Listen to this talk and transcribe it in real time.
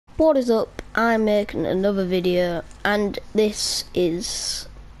What is up? I'm making another video, and this is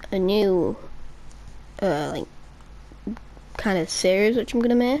a new like kind of series which I'm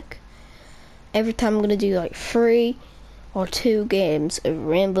gonna make. Every time I'm gonna do like 3 or 2 games of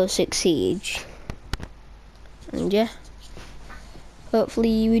Rainbow Six Siege, and yeah,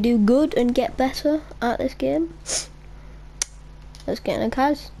 hopefully we do good and get better at this game. Let's get in,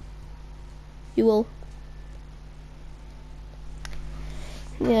 guys. You will.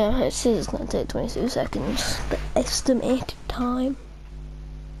 Yeah, it says it's gonna take 22 seconds, the estimated time.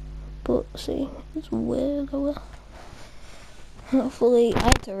 But see, it's way lower. Hopefully, I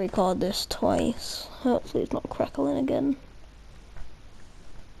had to record this twice. Hopefully it's not crackling again.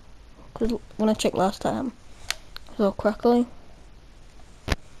 Because when I checked last time, it was all crackling.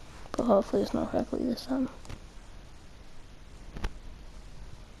 But hopefully it's not crackling this time.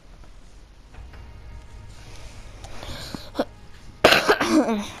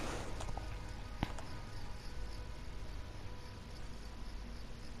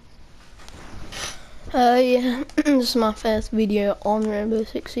 Yeah, this is my first video on Rainbow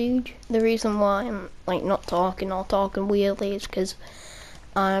Six Siege. The reason why I'm like not talking or talking weirdly is because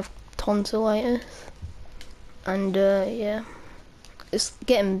I have tonsillitis, and yeah, it's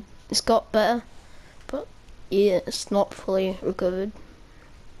got better, but yeah, it's not fully recovered.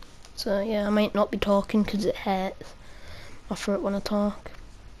 So yeah, I might not be talking because it hurts my throat when I talk.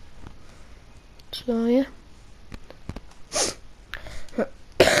 So yeah,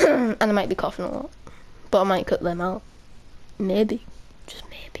 and I might be coughing a lot. But I might cut them out. Maybe. Just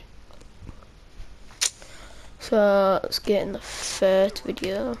maybe. So let's get in the first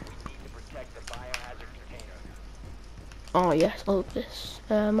video. Oh yes, I love this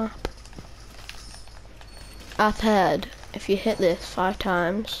map. I've heard if you hit this 5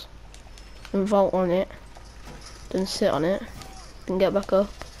 times and vault on it, then sit on it, then get back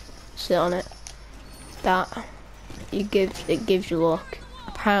up, sit on it, it gives you luck.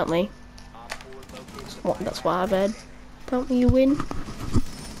 Apparently. That's why I read. Apparently you win.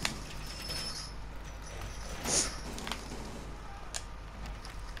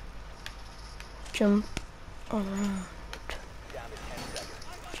 Jump around.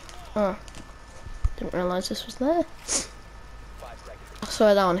 Oh, didn't realise this was there. I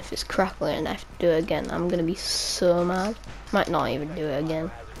swear down, if it's crackling and I have to do it again, I'm gonna be so mad. Might not even do it again.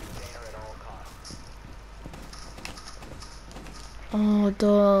 Oh,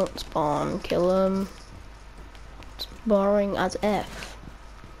 don't spawn, kill him. Boring as F.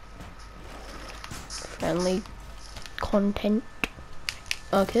 Friendly content.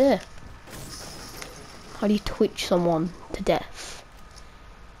 Okay. How do you twitch someone to death?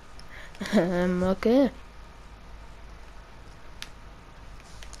 Okay.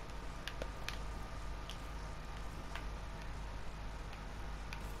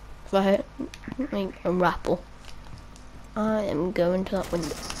 If I hit like a rappel, I am going to that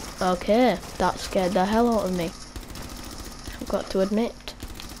window. Okay, that scared the hell out of me. I've got to admit,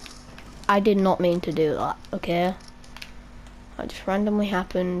 I did not mean to do that, okay? That just randomly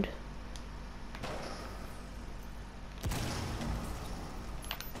happened.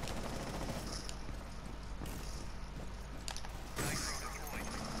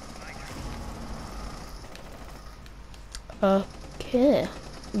 Okay,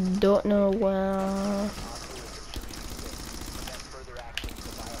 don't know where.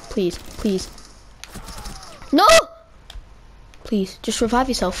 Please, please. No! Please, just revive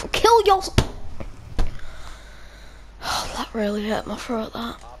yourself. Kill yourself! Oh, that really hurt my throat,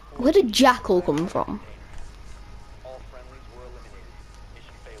 that. Where did Jackal come from?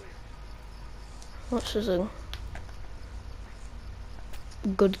 What's this a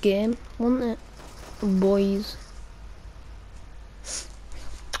good game, wasn't it? Boys.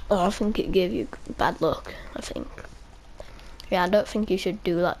 Oh, I think it gave you bad luck, I think. Yeah, I don't think you should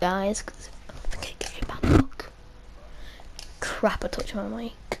do that, guys, because I think it gave you bad luck. Crap, I touched my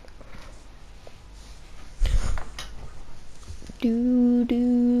mic.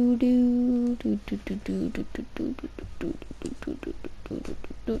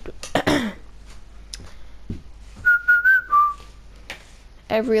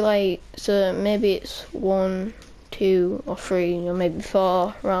 Every like, so maybe it's 1, 2 or 3 or maybe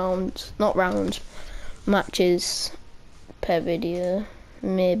 4 rounds, not rounds, matches per video,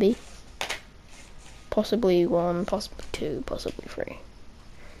 maybe. Possibly 1, possibly 2, possibly 3.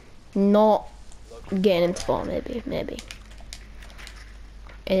 Not getting into 4, maybe.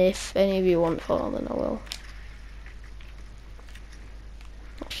 If any of you want 4, then I will.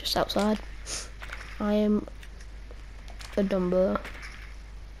 That's just outside. I am a Dumbo.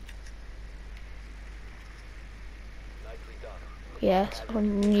 Yes, I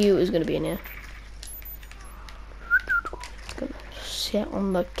knew it was gonna be in here. It's gonna sit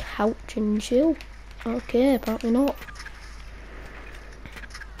on the couch and chill. Okay, apparently not.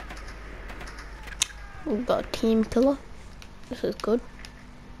 We've got a team killer. This is good.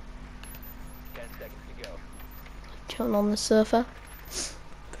 10 seconds to go. Chilling on the sofa.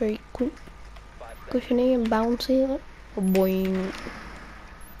 Very cool. 5 seconds. Cushiony and bouncy. Like. Oh, boing.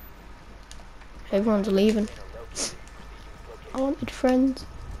 Everyone's leaving. I wanted friends.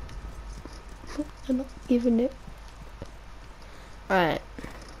 They're not giving it. Right.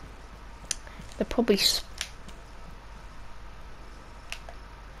 They're probably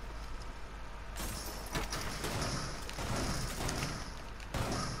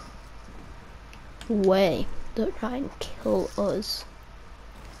way. Don't try and kill us.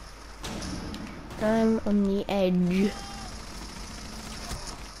 I'm on the edge.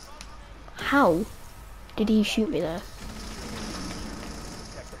 How did he shoot me there?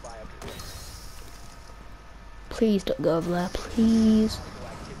 Please don't go over there, please.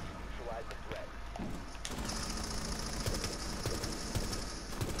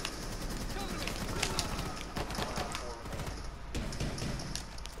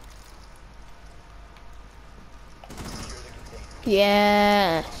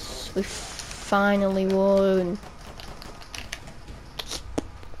 Yes, we finally won.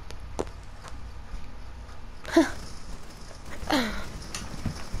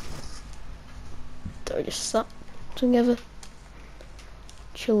 So I just sat together,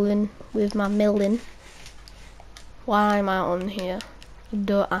 chilling with my milling. Why am I on here?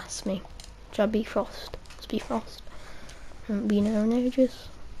 Don't ask me. Should I be Frost? Let's be Frost. I haven't been here in ages,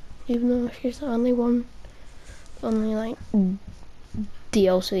 even though she's the only one. Only like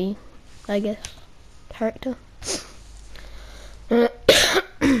DLC, I guess, character.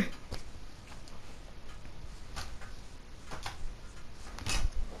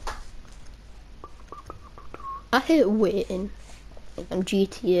 I hate waiting on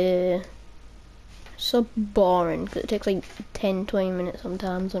GTA. It's so boring because it takes like 10-20 minutes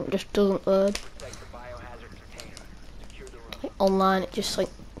sometimes and it just doesn't load. Like online it just like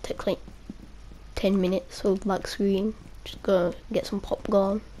takes like 10 minutes of black screen. Just go get some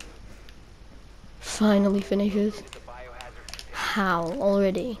popcorn. Finally finishes. How?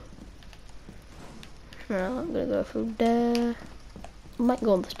 Already? No, I'm gonna go through there. I might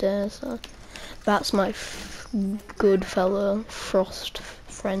go on the stairs. So. That's my good fellow Frost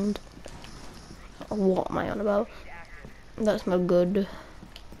friend. What am I on about? That's my good.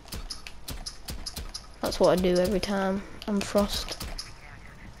 That's what I do every time I'm Frost.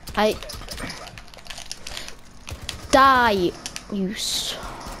 I die, you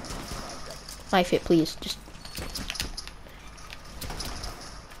knife it, please. Just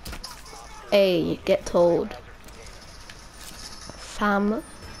hey, get told. Fam,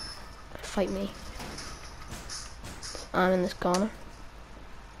 fight me. I'm in this corner.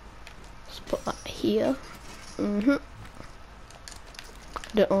 Let's put that here. Don't know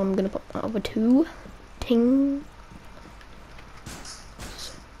what I'm gonna put that over to. Ting.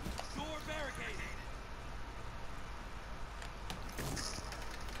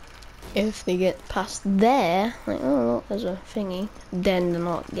 If they get past there, like, oh look, there's a thingy, then they're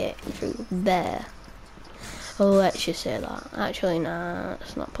not getting through there. Let's just say that. Actually, nah,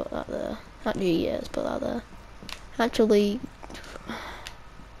 let's not put that there. Actually, yeah, let's put that there. Actually,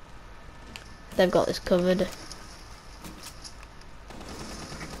 they've got this covered.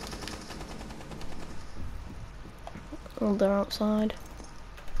 Oh, they're outside.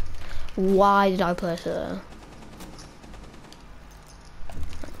 Why did I place it there?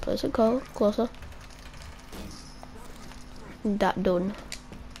 Place it closer. That done.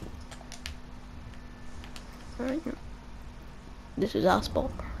 Alright. This is our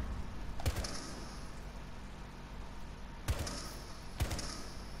spot.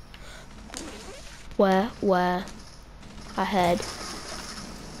 Where? Ahead.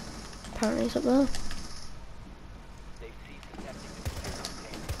 Apparently it's up there.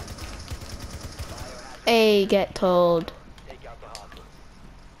 Hey, get told.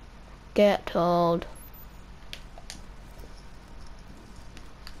 Get told.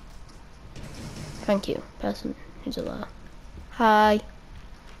 Thank you, person who's alive. Hi.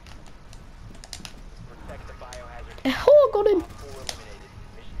 Oh, I got him.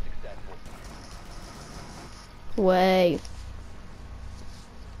 Way.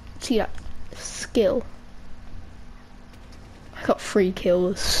 See that skill? I got 3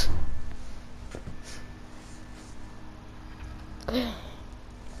 kills.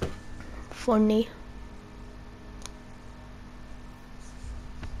 Funny.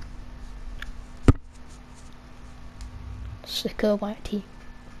 Sick Taker YT.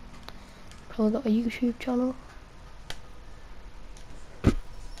 Probably got a YouTube channel.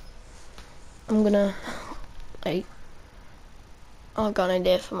 I'm gonna, like, I got an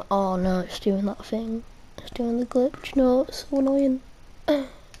idea from, oh no, it's doing that thing. It's doing the glitch. No, it's so annoying.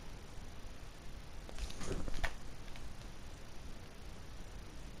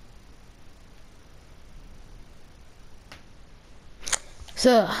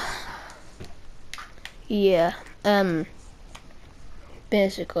 So, yeah,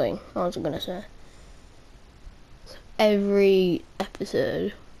 basically, what was I gonna say? Every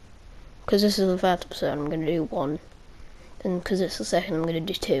episode, because this is the first episode, I'm gonna do one. Then, because it's the second, I'm gonna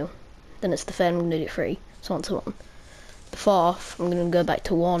do two. Then it's the third, I'm gonna do three. So on, so on. The fourth, I'm gonna go back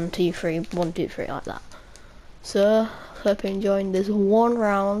to 1, 2, 3, 1, 2, 3, like that. So, hope you're enjoying this one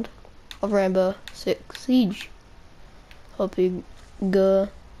round of Rainbow Six Siege. Hope you go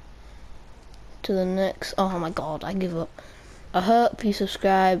to the next. Oh my god, I give up. I hope you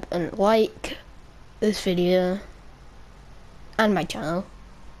subscribe and like this video and my channel.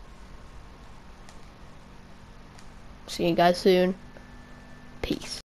 See you guys soon.